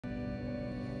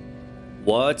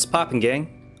What's poppin',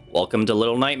 gang? Welcome to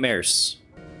Little Nightmares.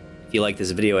 If you like this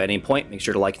video at any point, make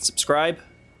sure to like and subscribe.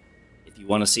 If you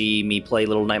want to see me play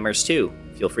Little Nightmares 2,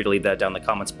 feel free to leave that down in the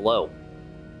comments below.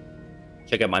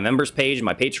 Check out my members page and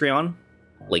my Patreon.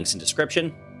 Links in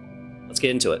description. Let's get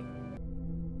into it.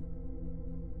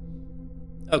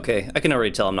 Okay, I can already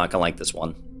tell I'm not gonna like this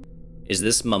one. Is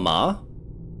this Mama?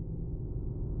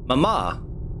 Mama?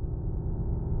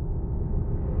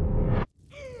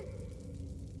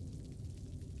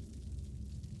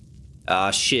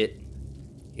 Ah, shit.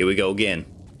 Here we go again.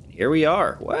 Here we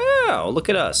are. Wow, look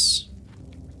at us.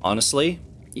 Honestly,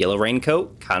 yellow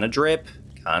raincoat, kinda drip,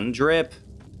 kinda drip.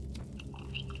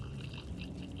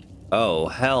 Oh,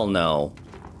 hell no.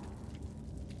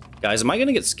 Guys, am I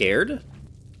gonna get scared?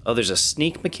 Oh, there's a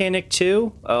sneak mechanic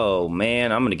too? Oh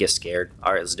man, I'm gonna get scared.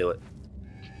 Alright, let's do it.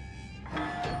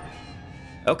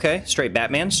 Okay, straight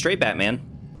Batman, straight Batman.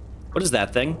 What is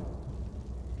that thing?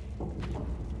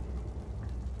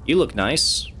 You look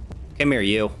nice. Come here,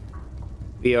 you.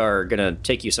 We are gonna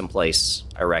take you someplace,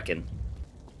 I reckon.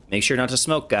 Make sure not to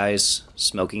smoke, guys.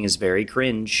 Smoking is very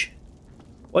cringe.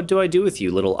 What do I do with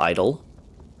you, little idol?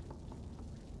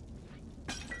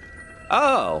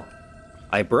 Oh!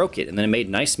 I broke it, and then it made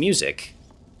nice music.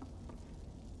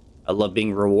 I love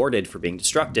being rewarded for being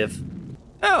destructive.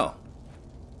 Oh!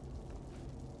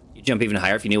 You'd jump even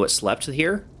higher if you knew what slept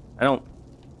here? Don't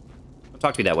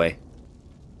talk to me that way.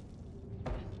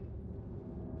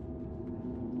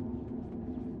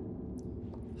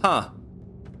 Huh.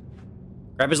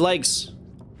 Grab his legs.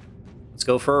 Let's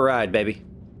go for a ride, baby.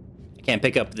 I can't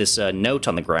pick up this note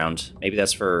on the ground. Maybe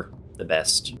that's for the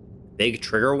best. Big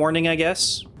trigger warning, I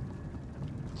guess?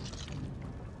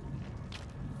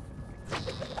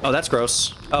 Oh, that's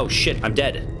gross. Oh, shit, I'm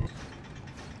dead.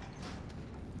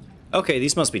 Okay,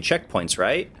 these must be checkpoints,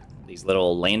 right? These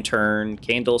little lantern,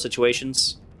 candle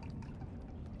situations.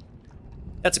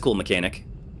 That's a cool mechanic.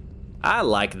 I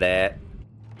like that.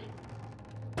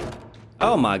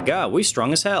 Oh my god, we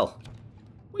strong as hell.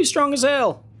 We strong as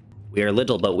hell. We are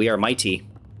little, but we are mighty.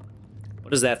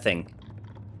 What is that thing?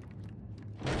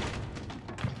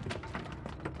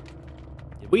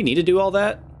 Did we need to do all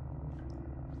that?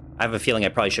 I have a feeling I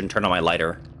probably shouldn't turn on my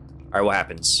lighter. Alright, what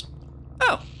happens?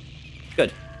 Oh,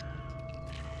 good.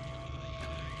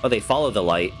 Oh, they follow the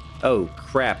light. Oh,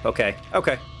 crap. Okay,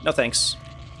 okay. No thanks.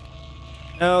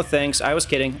 No thanks. I was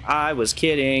kidding. I was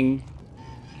kidding.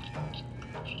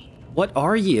 What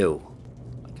are you?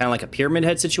 Kind of like a Pyramid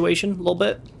Head situation, a little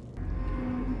bit?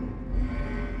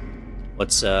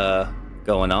 What's,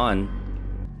 going on?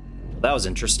 Well, that was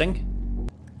interesting.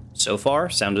 So far,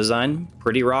 sound design,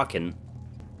 pretty rockin'.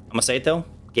 I'm gonna say it, though.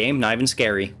 Game, not even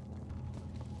scary.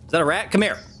 Is that a rat? Come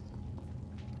here!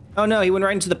 Oh no, he went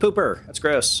right into the pooper. That's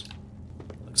gross.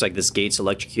 Looks like this gate's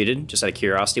electrocuted. Just out of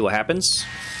curiosity, what happens?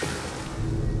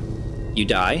 You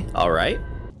die. Alright.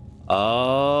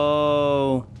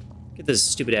 Oh... Get this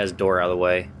stupid-ass door out of the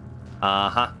way.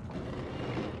 Uh-huh.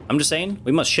 I'm just saying,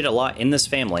 we must shit a lot in this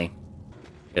family.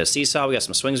 We got a seesaw, we got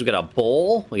some swings, we got a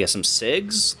bowl, we got some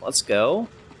cigs. Let's go.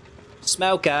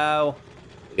 Smoke-ow.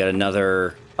 We got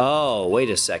another... Oh, wait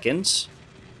a second.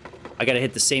 I gotta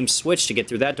hit the same switch to get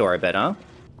through that door, I bet, huh?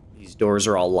 These doors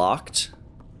are all locked.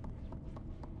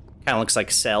 Kinda looks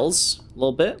like cells, a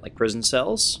little bit, like prison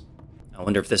cells. I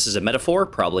wonder if this is a metaphor.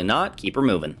 Probably not. Keep her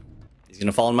moving. He's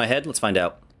gonna fall in my head? Let's find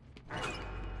out.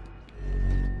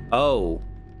 Oh.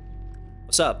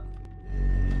 What's up?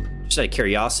 Just out of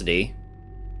curiosity.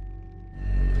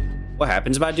 What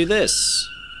happens if I do this?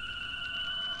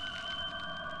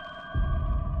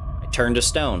 I turn to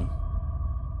stone.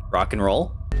 Rock and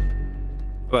roll.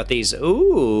 What about these?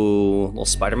 Ooh, little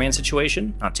Spider-Man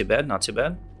situation. Not too bad, not too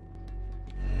bad.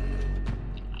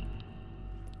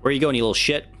 Where are you going, you little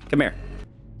shit? Come here.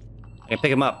 I can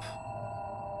pick him up.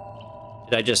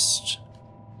 Did I just...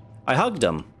 I hugged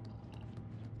him.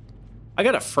 I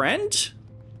got a friend?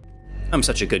 I'm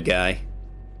such a good guy.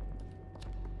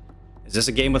 Is this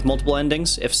a game with multiple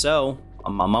endings? If so,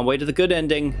 I'm on my way to the good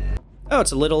ending. Oh,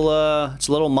 it's a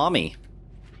little mommy.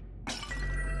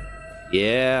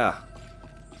 Yeah.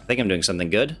 I think I'm doing something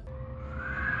good.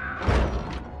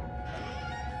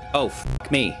 Oh,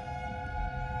 fuck me.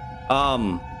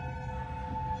 No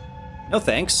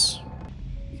thanks.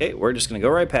 Okay, we're just gonna go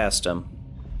right past him.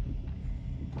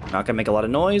 Not gonna make a lot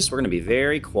of noise, we're gonna be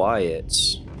very quiet.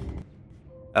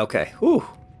 Okay, whew.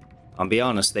 I'll be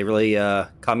honest, they really,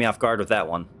 caught me off guard with that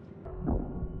one.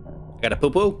 I got a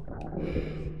poo-poo?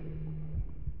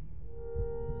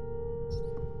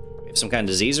 We have some kind of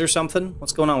disease or something?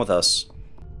 What's going on with us?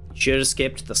 Should have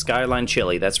skipped the Skyline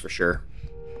Chili, that's for sure.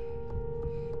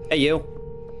 Hey, you.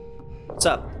 What's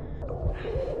up?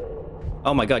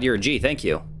 Oh my god, you're a G, thank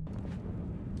you.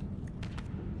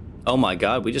 Oh my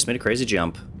god, we just made a crazy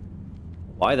jump.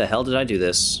 Why the hell did I do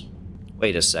this?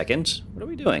 Wait a second. What are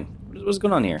we doing? What's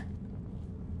going on here?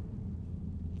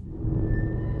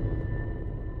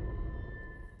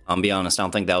 I'll be honest, I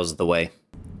don't think that was the way.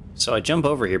 So I jump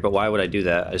over here, but why would I do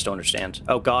that? I just don't understand.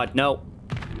 Oh god, no!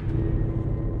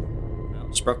 Well,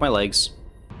 just broke my legs.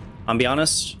 I'll be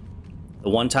honest, the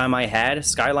one time I had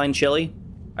Skyline chili,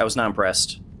 I was not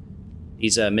impressed.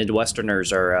 These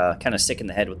Midwesterners are kind of sick in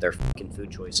the head with their fucking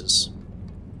food choices.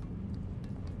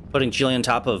 Putting chili on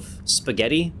top of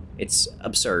spaghetti, it's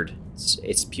absurd.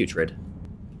 It's putrid.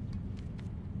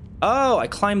 Oh, I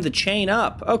climbed the chain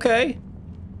up. Okay.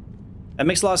 That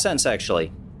makes a lot of sense,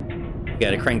 actually. You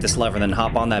gotta crank this lever and then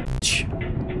hop on that bitch.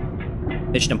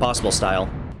 Mission Impossible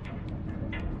style.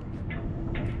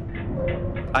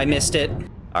 I missed it.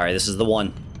 Alright, this is the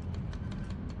one.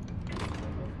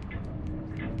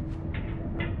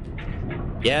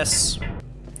 Yes.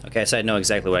 Okay, so I know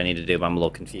exactly what I need to do, but I'm a little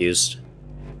confused.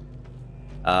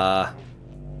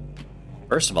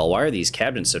 First of all, why are these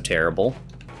cabinets so terrible?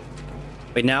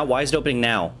 Wait, now? Why is it opening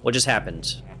now? What just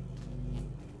happened?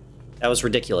 That was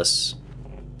ridiculous.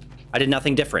 I did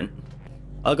nothing different.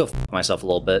 I'll go f myself a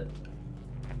little bit.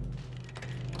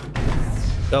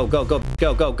 Go, go, go,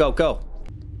 go, go, go, go.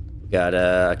 We got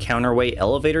a counterweight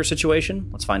elevator situation.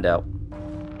 Let's find out.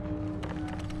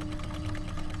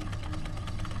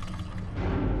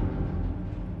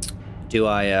 Do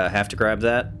I have to grab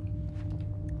that?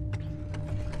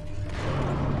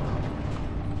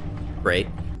 Great.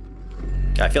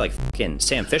 I feel like fucking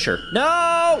Sam Fisher.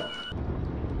 No!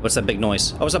 What's that big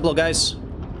noise? Oh, what's up, little guys?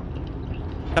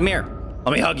 Come here.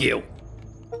 Let me hug you.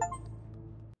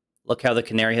 Look how the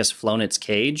canary has flown its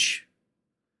cage.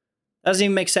 That doesn't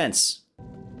even make sense.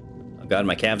 Oh god,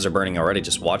 my calves are burning already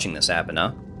just watching this happen,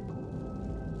 huh?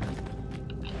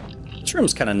 This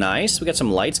room's kind of nice. We got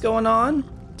some lights going on.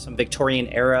 Some Victorian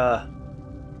era.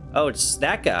 Oh, it's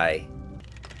that guy.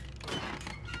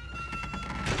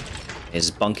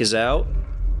 His bunk is out.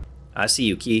 I see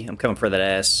you, Key. I'm coming for that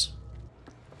ass.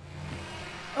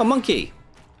 Oh, Monkey.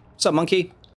 What's up,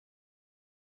 Monkey?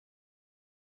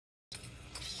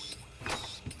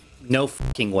 No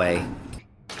fucking way.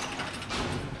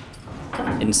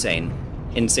 Insane.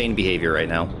 Insane behavior right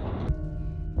now.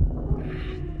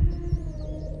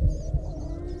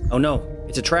 Oh no,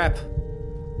 it's a trap.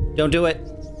 Don't do it.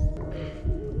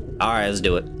 Alright, let's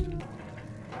do it.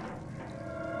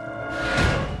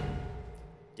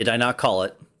 Did I not call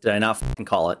it? Did I not fucking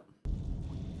call it?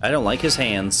 I don't like his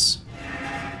hands.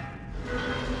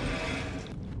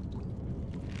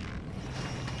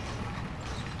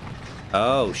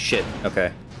 Oh, shit.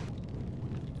 Okay.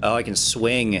 Oh, I can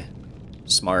swing.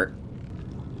 Smart.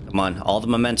 Come on, all the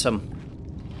momentum.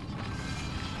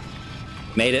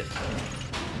 Made it.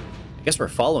 I guess we're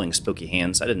following Spooky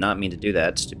Hands. I did not mean to do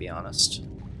that, to be honest.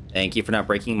 Thank you for not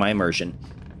breaking my immersion.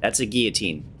 That's a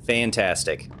guillotine.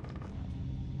 Fantastic.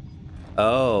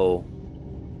 Oh.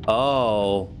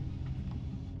 Oh.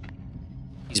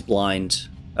 He's blind.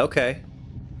 Okay.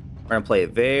 We're gonna play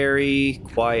it very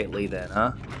quietly then,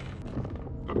 huh?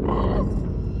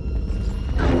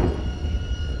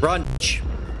 Run!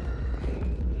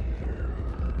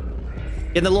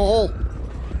 Get in the little hole!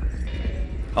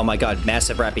 Oh my god,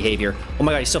 massive rat behavior. Oh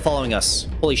my god, he's still following us.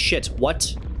 Holy shit,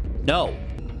 what? No.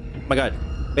 Oh my god.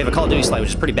 We have a Call of Duty slide, which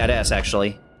is pretty badass,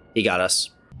 actually. He got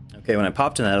us. Okay, when I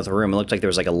popped in that other room, it looked like there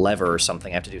was like a lever or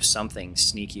something. I have to do something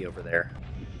sneaky over there.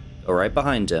 Go right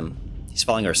behind him. He's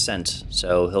following our scent,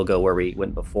 so he'll go where we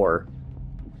went before.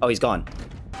 Oh, he's gone.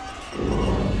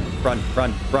 Run,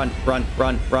 run, run, run,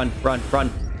 run, run, run,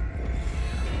 run.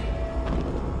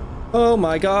 Oh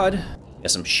my god. Got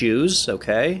some shoes,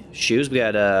 okay. Shoes, we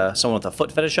got someone with a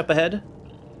foot fetish up ahead.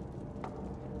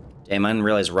 Damn, I didn't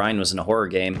realize Ryan was in a horror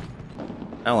game.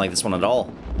 I don't like this one at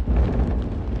all.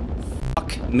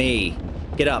 Fuck me.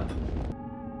 Get up.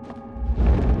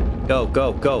 Go,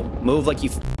 go, go. Move like you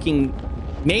fucking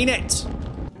mean it!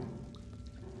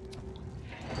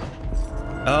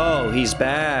 Oh, he's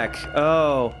back.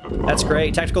 Oh, that's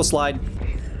great. Tactical slide.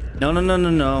 No, no, no, no,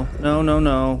 no. No, no,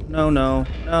 no. No, no.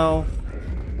 No.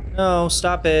 No,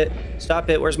 stop it.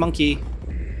 Stop it. Where's Monkey?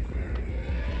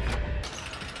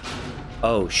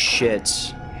 Oh,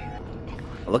 shit.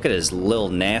 Look at his little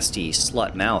nasty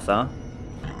slut mouth, huh?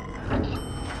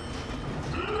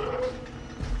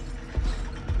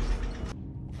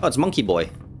 Oh, it's Monkey Boy.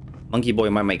 Monkey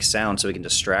Boy might make sound so we can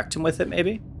distract him with it,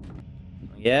 maybe?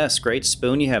 Yes, great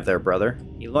spoon you have there, brother.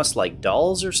 You must like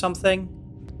dolls or something?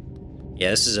 Yeah,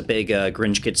 this is a big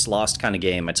Grinch Gets Lost kind of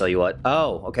game, I tell you what.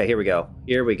 Oh, okay, here we go.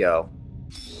 Here we go.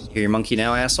 Hear your monkey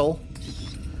now, asshole?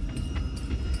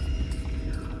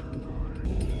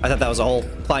 I thought that was a hole.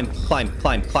 Climb, climb,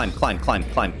 climb, climb, climb, climb,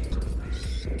 climb.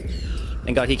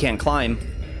 Thank God he can't climb.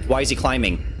 Why is he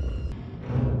climbing?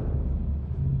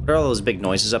 What are all those big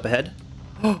noises up ahead?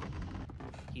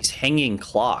 He's hanging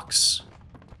clocks.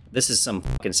 This is some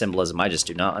fucking symbolism I just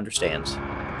do not understand.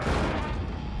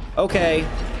 Okay.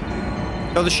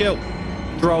 Throw the shoe.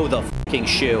 Throw the fucking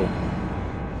shoe.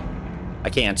 I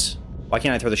can't. Why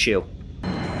can't I throw the shoe?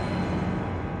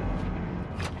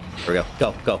 Here we go.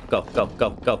 Go, go, go, go, go,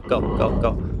 go, go, go,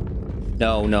 go.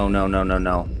 No, no, no, no, no,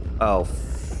 no. Oh,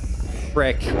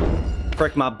 frick.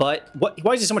 Frick my butt. What?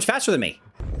 Why is he so much faster than me?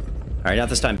 All right, not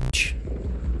this time, bitch.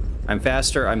 I'm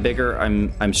faster, I'm bigger,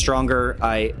 I'm stronger.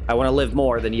 I want to live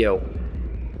more than you.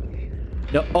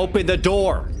 No, open the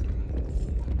door.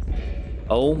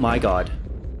 Oh my God.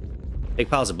 Big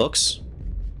piles of books.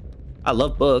 I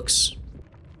love books.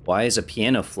 Why is a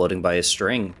piano floating by a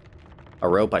string? A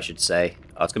rope, I should say.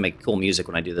 Oh, it's gonna make cool music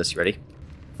when I do this. You ready?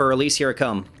 For release, here I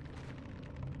come.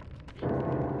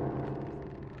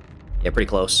 Yeah, pretty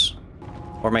close.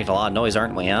 We're making a lot of noise,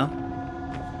 aren't we, huh?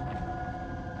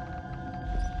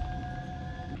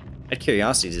 Out of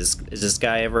curiosity, is this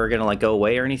guy ever gonna, like, go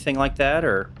away or anything like that?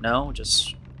 Or no?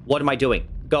 Just... What am I doing?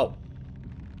 Go!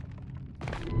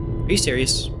 Are you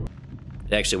serious?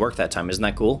 It actually worked that time. Isn't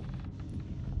that cool?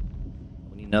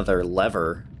 We need another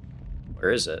lever.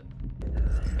 Where is it?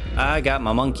 I got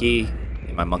my monkey.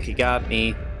 And my monkey got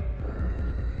me.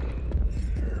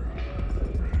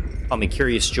 Call me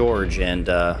Curious George and,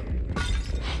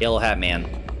 Yellow Hat Man.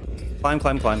 Climb,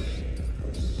 climb, climb.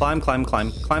 Climb, climb,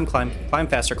 climb. Climb, climb. Climb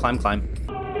faster, climb, climb.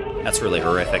 That's really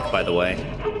horrific, by the way.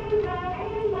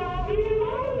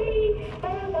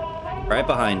 Right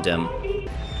behind him.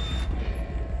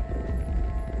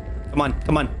 Come on,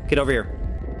 come on. Get over here.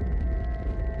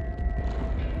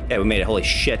 Okay, we made it. Holy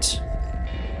shit.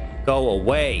 Go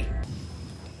away.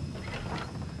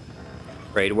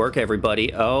 Great work,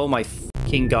 everybody. Oh my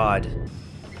fucking God.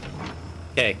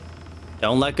 Okay.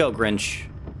 Don't let go, Grinch.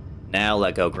 Now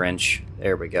let go, Grinch.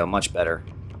 There we go. Much better.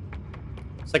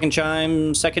 Second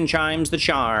chimes the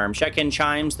charm. Second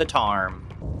chimes the tarm.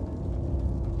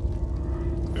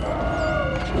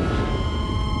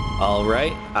 All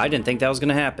right. I didn't think that was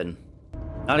gonna happen.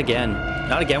 Not again.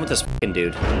 Not again with this fucking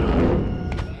dude.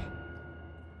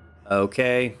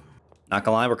 Okay. Not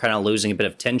gonna lie, we're kind of losing a bit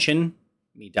of tension.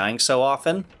 Me dying so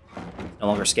often. No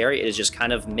longer scary. It is just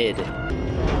kind of mid.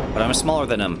 But I'm smaller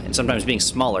than him, and sometimes being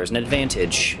smaller is an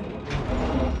advantage.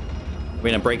 We're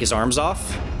gonna break his arms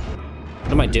off?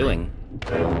 What am I doing?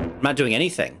 I'm not doing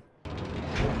anything.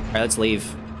 Alright, let's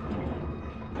leave.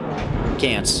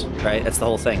 Can't, right? That's the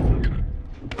whole thing.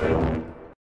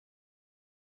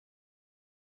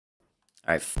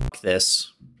 Alright, fuck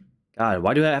this. God,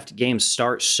 why do I have to games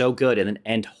start so good and then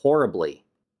end horribly?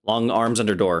 Long arms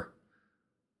under door.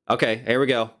 Okay, here we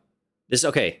go. This,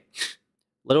 okay.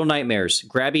 Little Nightmares,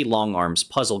 Grabby Long Arms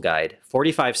Puzzle Guide.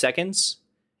 45 seconds.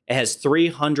 It has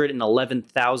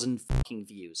 311,000 fucking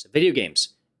views. Video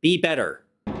games, be better.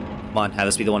 Come on, have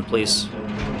this be the one, please.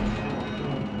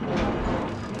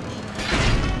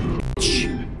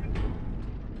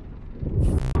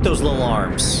 Those little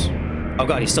arms. Oh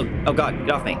God, he's still... Oh God,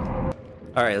 get off me.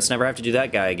 Alright, let's never have to do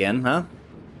that guy again, huh?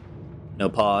 No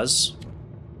pause.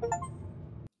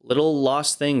 Little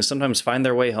lost things sometimes find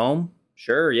their way home?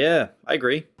 Sure, yeah, I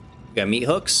agree. We got meat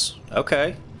hooks?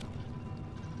 Okay.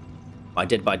 My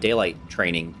Dead by Daylight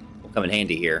training will come in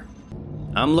handy here.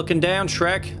 I'm looking down,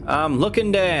 Shrek. I'm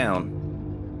looking down.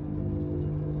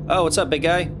 Oh, what's up, big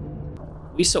guy?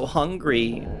 We so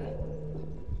hungry.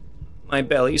 My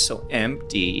belly's so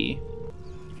empty.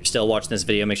 If you're still watching this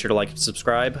video, make sure to like and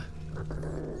subscribe.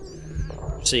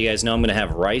 So you guys know I'm gonna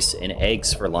have rice and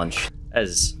eggs for lunch.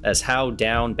 As how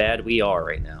down bad we are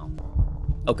right now.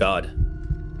 Oh God.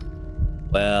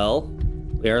 Well,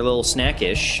 we are a little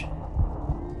snackish.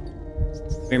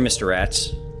 Come here, Mr.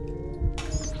 Rat.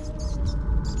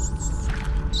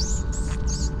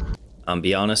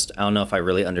 Be honest, I don't know if I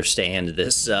really understand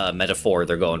this metaphor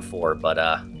they're going for, but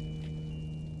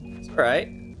it's alright.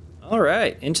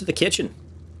 Alright, into the kitchen.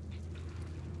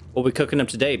 What we cooking up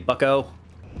today, bucko?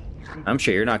 I'm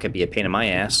sure you're not gonna be a pain in my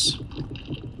ass.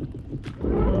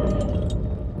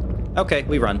 Okay,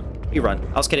 we run. We run.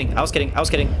 I was kidding. I was kidding. I was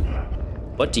kidding.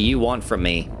 What do you want from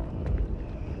me?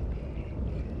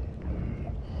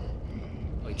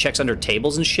 Oh, he checks under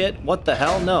tables and shit? What the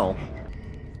hell? No.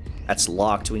 That's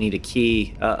locked. We need a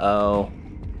key. Uh-oh.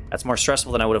 That's more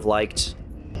stressful than I would have liked.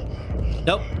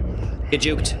 Nope. Get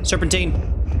juked.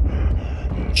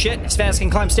 Serpentine. Shit, his fast can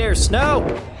climb stairs. No!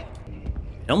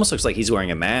 It almost looks like he's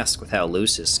wearing a mask with how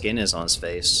loose his skin is on his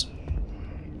face.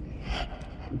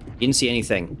 You didn't see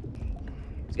anything.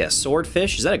 He's got a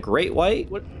swordfish. Is that a great white?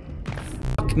 What?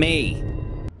 Fuck me.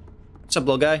 What's up,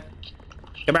 little guy?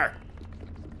 Come here.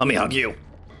 Let me hug you.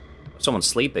 Someone's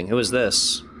sleeping. Who is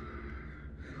this?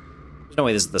 There's no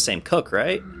way this is the same cook,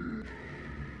 right?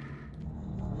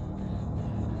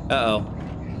 Uh-oh.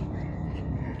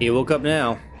 He woke up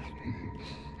now.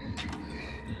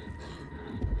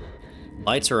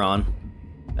 Lights are on.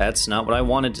 That's not what I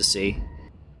wanted to see.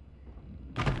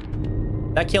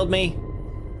 That killed me?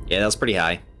 Yeah, that was pretty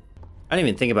high. I didn't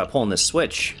even think about pulling this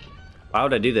switch. Why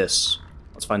would I do this?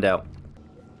 Let's find out.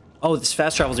 Oh, this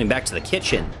fast travels me back to the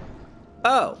kitchen.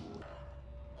 Oh.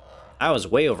 I was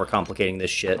way overcomplicating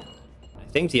this shit. I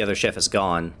think the other chef is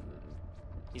gone.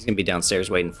 He's gonna be downstairs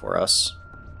waiting for us.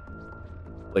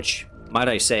 Which, might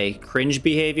I say, cringe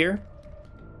behavior?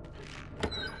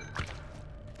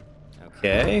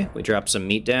 Okay, we drop some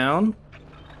meat down.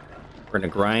 We're gonna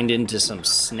grind into some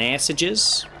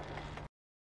snassages.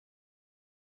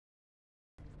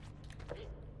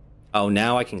 Oh,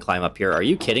 now I can climb up here. Are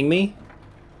you kidding me?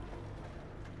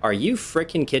 Are you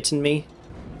frickin' kidding me?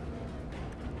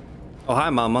 Oh, hi,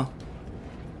 Mama.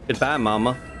 Goodbye,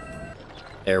 Mama.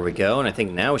 There we go, and I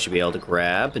think now we should be able to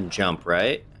grab and jump,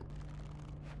 right?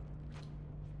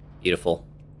 Beautiful.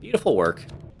 Beautiful work.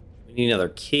 We need another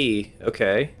key.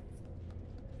 Okay.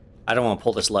 I don't want to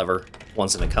pull this lever.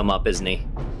 One's gonna come up, isn't he?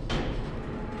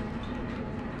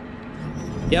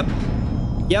 Yep.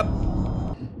 Yep.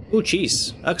 Ooh,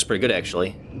 jeez. That looks pretty good,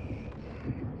 actually.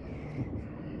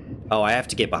 Oh, I have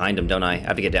to get behind him, don't I? I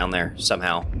have to get down there,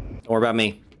 somehow. Don't worry about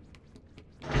me.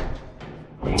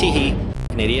 Tee-hee,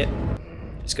 an idiot.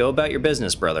 Just go about your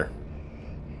business, brother.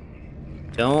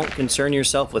 Don't concern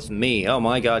yourself with me. Oh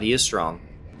my god, he is strong.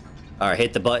 Alright,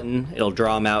 hit the button. It'll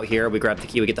draw him out here. We grab the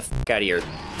key, we get the fuck out of here.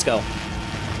 Let's go.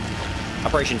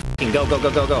 Operation fucking go, go,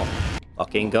 go, go, go.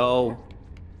 Fucking go.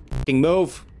 Fucking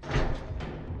move.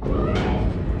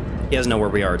 He doesn't know where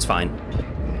we are, it's fine.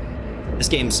 This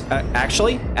game's...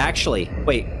 actually,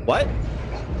 wait, what?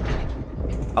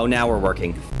 Oh, now we're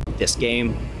working. This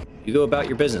game. You go about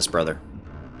your business, brother.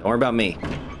 Don't worry about me.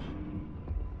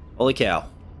 Holy cow.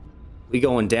 We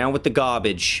going down with the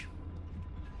garbage.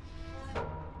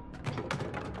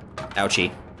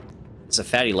 Ouchie. It's a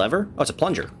fatty lever? Oh, it's a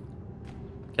plunger.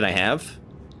 Can I have?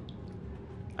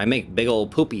 I make big ol'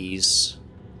 poopies.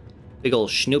 Big ol'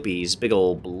 schnoopies. Big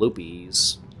ol'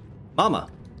 bloopies. Mama.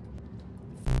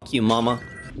 Fuck you, Mama.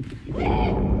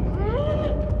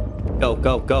 Go,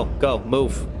 go, go, go.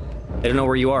 Move. They don't know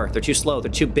where you are. They're too slow.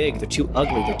 They're too big. They're too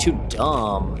ugly. They're too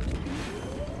dumb.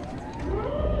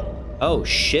 Oh,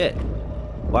 shit.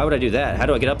 Why would I do that? How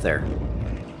do I get up there?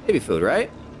 Baby food,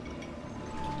 right?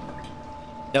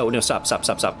 No, no, stop, stop,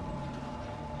 stop, stop.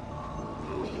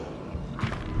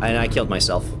 And I killed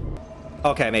myself.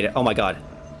 Okay, I made it. Oh my god.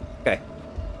 Okay.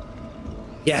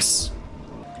 Yes.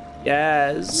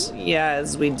 Yes.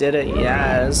 Yes, we did it.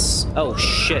 Yes. Oh,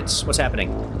 shit. What's happening?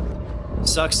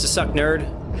 Sucks to suck, nerd.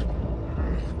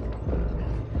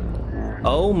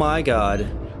 Oh my god.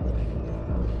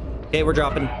 Okay, we're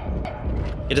dropping.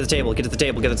 Get to the table, get to the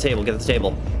table, get to the table, get to the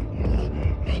table.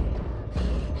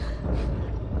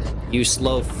 You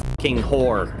slow fucking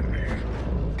whore.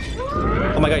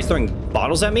 Oh my god, he's throwing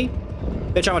bottles at me?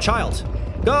 Bitch, I'm a child.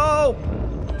 Go!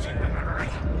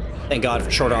 Thank god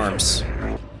for short arms.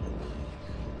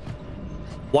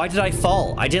 Why did I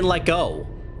fall? I didn't let go.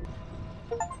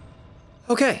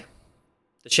 Okay.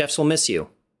 The chefs will miss you.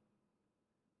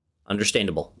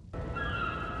 Understandable.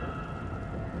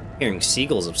 Hearing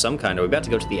seagulls of some kind. Are we about to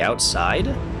go to the outside?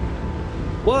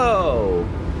 Whoa!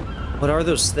 What are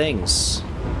those things?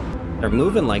 They're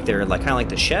moving like they're kind of like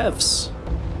the chefs.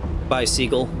 Goodbye,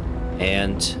 seagull.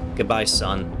 And goodbye,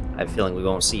 son. I have a feeling we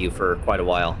won't see you for quite a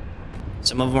while.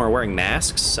 Some of them are wearing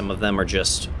masks. Some of them are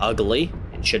just ugly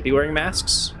and should be wearing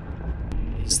masks.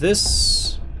 Is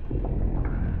this...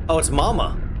 Oh, it's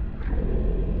Mama.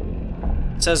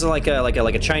 It says like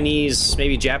a Chinese,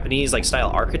 maybe Japanese like style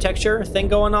architecture thing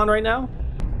going on right now.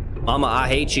 Mama, I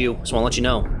hate you. Just want to let you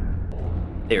know.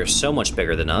 They are so much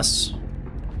bigger than us.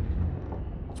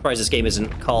 Surprised this game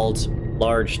isn't called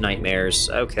Large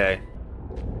Nightmares. Okay.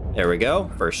 There we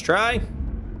go. First try.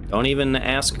 Don't even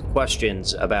ask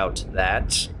questions about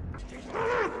that.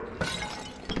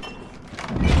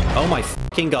 Oh my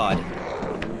fucking god.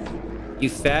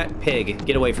 You fat pig.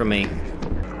 Get away from me.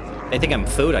 They think I'm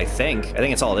food, I think. I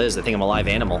think that's all it is. They think I'm a live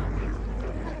animal.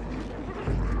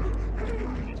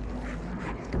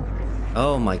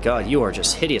 Oh my god, you are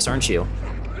just hideous, aren't you?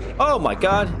 Oh my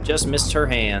god, just missed her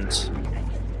hand.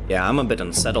 Yeah, I'm a bit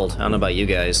unsettled. I don't know about you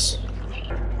guys.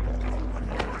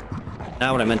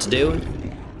 Not what I meant to do.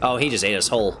 Oh, he just ate us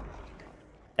whole.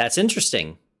 That's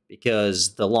interesting,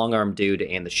 because the long-armed dude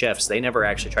and the chefs, they never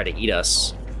actually try to eat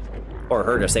us or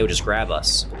hurt us. They would just grab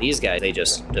us. These guys, they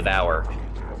just devour.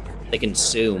 They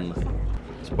consume.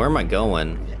 So where am I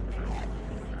going?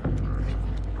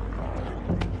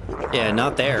 Yeah,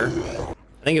 not there.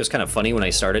 I think it was kind of funny when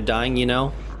I started dying, you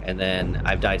know? And then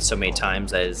I've died so many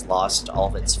times that it's lost all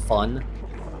of its fun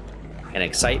and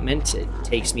excitement. It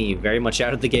takes me very much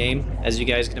out of the game, as you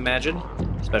guys can imagine,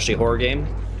 especially a horror game.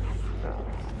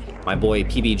 My boy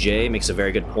PBJ makes a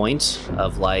very good point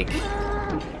of, like,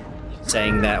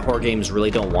 saying that horror games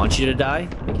really don't want you to die,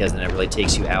 because then it really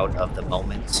takes you out of the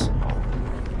moment.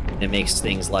 And it makes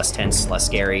things less tense, less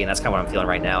scary, and that's kind of what I'm feeling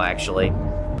right now, actually.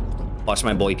 Watch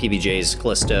my boy PBJ's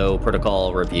Callisto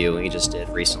Protocol review he just did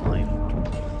recently.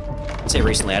 I say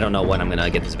recently, I don't know when I'm gonna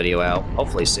get this video out.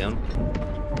 Hopefully soon.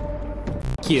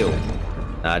 Q.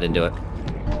 Nah, I didn't do it.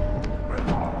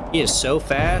 He is so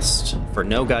fast for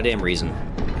no goddamn reason.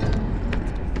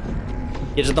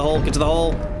 Get to the hole, get to the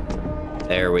hole.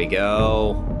 There we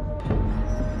go.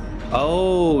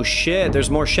 Oh, shit, there's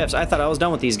more chefs. I thought I was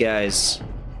done with these guys.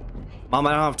 Mom,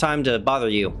 I don't have time to bother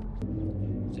you.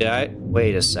 See,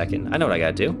 wait a second. I know what I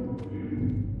gotta do.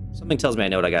 Something tells me I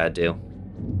know what I gotta do.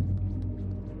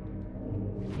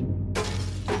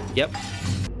 Yep.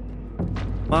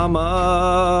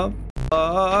 Mama,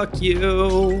 fuck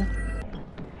you.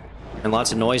 And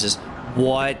lots of noises.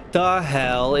 What the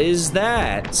hell is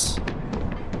that?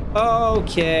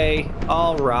 Okay,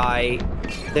 alright.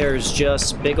 There's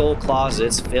just big old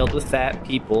closets filled with fat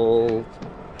people.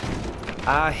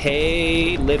 I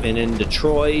hate living in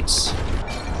Detroit.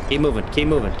 Keep moving, keep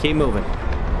moving, keep moving.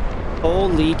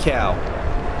 Holy cow.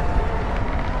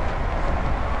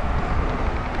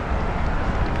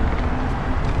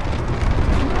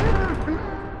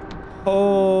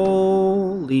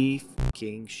 Holy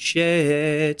fucking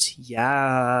shit,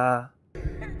 yeah.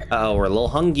 Uh-oh, we're a little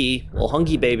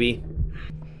hungry, baby.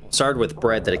 Started with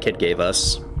bread that a kid gave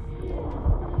us.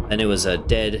 Then it was a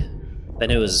dead, then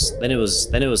it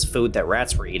was food that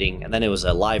rats were eating, and then it was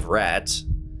a live rat.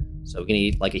 So we can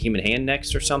eat like a human hand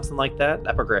next or something like that.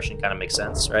 That progression kind of makes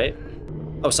sense, right?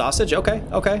 Oh, sausage? Okay,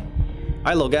 okay.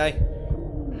 Hi, little guy.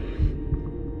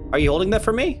 Are you holding that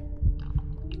for me?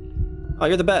 Oh,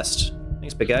 you're the best.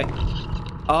 Thanks, big guy.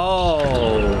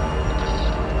 Oh.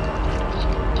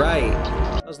 Right.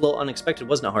 That was a little unexpected,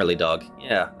 wasn't it, Harley Dog?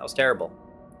 Yeah, that was terrible.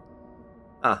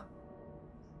 Ah.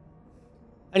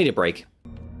 I need a break.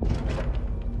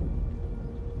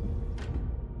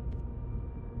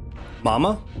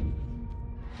 Mama?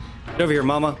 Get over here,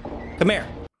 Mama. Come here.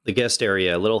 The guest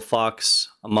area. Little fox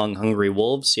among hungry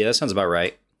wolves. Yeah, that sounds about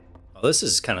right. Oh, this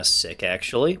is kind of sick,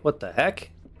 actually. What the heck?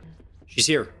 She's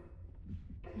here.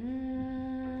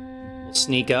 We'll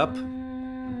sneak up.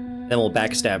 Then we'll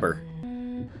backstab her.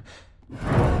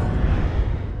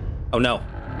 Oh, no.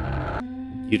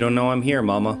 You don't know I'm here,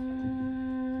 Mama.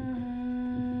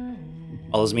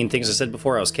 All those mean things I said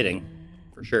before, I was kidding.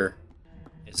 For sure.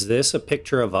 Is this a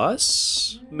picture of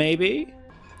us? Maybe?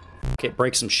 Okay,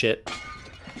 break some shit.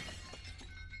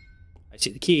 I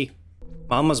see the key.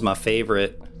 Mama's my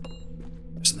favorite.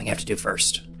 There's something I have to do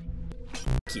first.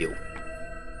 F you.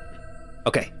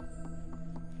 Okay.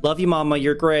 Love you, Mama.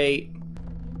 You're great.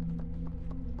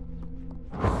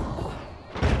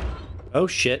 Oh,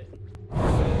 shit.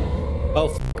 Oh,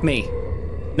 fuck me.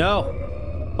 No.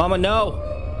 Mama, no.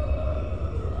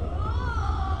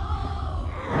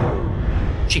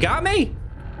 She got me?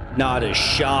 Not a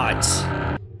shot.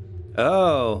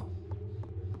 Oh.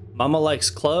 Mama likes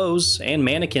clothes and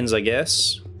mannequins, I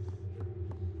guess.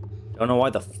 Don't know why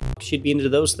the fuck she'd be into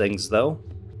those things, though.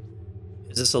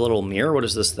 Is this a little mirror? What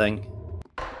is this thing?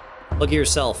 Look at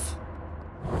yourself.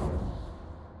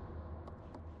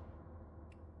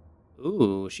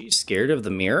 Ooh, she's scared of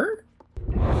the mirror?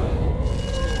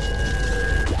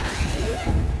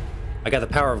 I got the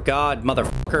power of God,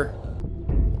 motherfucker.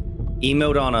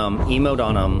 Emote on him, emote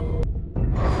on him.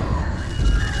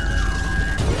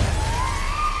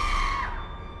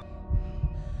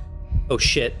 Oh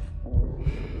shit.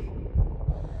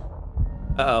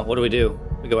 Uh-oh, what do?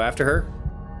 We go after her?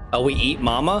 Oh, we eat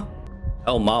Mama?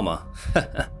 Oh, Mama.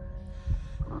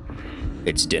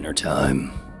 It's dinner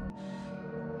time.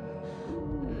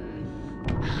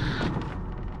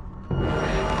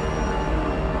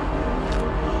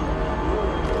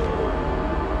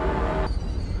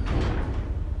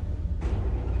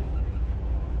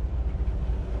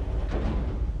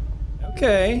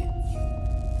 Okay.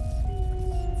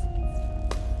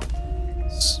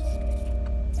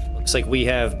 Looks like we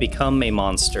have become a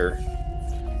monster.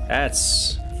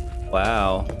 That's...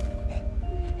 wow.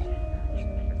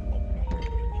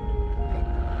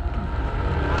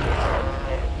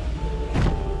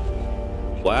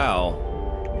 Wow.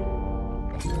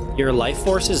 Your life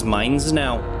force is mine's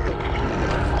now.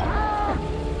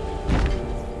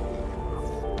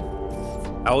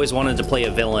 I always wanted to play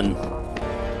a villain.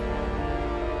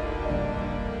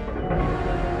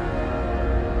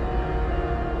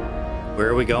 Where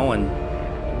are we going?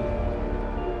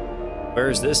 Where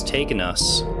is this taking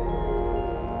us?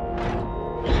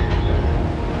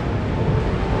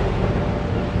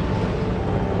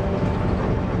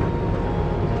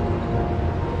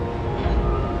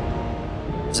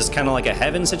 Is this kind of like a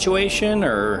heaven situation,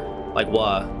 or like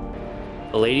what?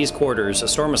 The ladies' quarters. A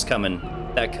storm is coming.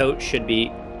 That coat should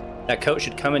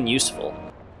come in useful.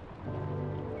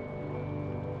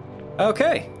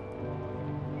 Okay.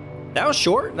 That was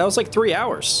short. That was like 3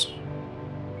 hours.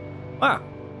 Wow.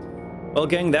 Well,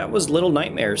 gang, that was Little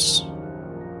Nightmares.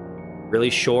 Really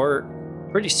short,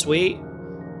 pretty sweet.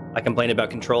 I complained about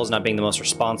controls not being the most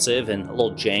responsive and a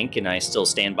little jank, and I still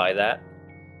stand by that.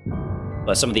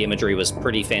 But some of the imagery was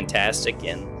pretty fantastic,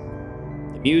 and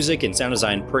the music and sound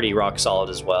design pretty rock solid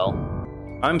as well.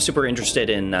 I'm super interested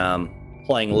in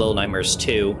playing Little Nightmares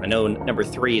 2. I know number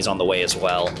 3 is on the way as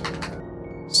well.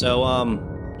 So,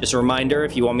 just a reminder,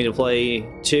 if you want me to play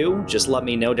 2, just let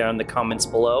me know down in the comments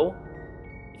below.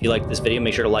 If you liked this video,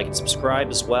 make sure to like and subscribe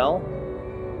as well.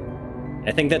 And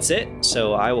I think that's it,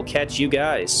 so I will catch you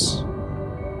guys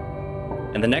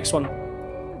in the next one.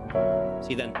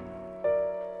 See you then.